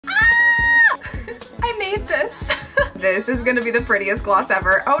hate this. This is gonna be the prettiest gloss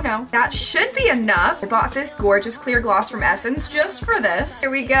ever. Oh no, that should be enough. I bought this gorgeous clear gloss from Essence just for this.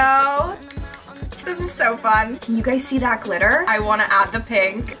 Here we go. This is so fun. Can you guys see that glitter? I wanna add the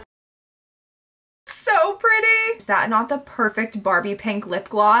pink. So pretty. Is that not the perfect Barbie pink lip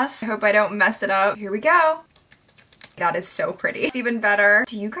gloss? I hope I don't mess it up. Here we go. That is so pretty. It's even better.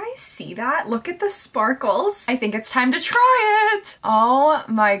 Do you guys see that? Look at the sparkles. I think it's time to try it. Oh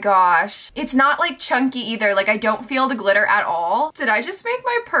my gosh. It's not like chunky either. Like I don't feel the glitter at all. Did I just make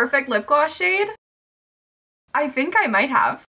my perfect lip gloss shade? I think I might have.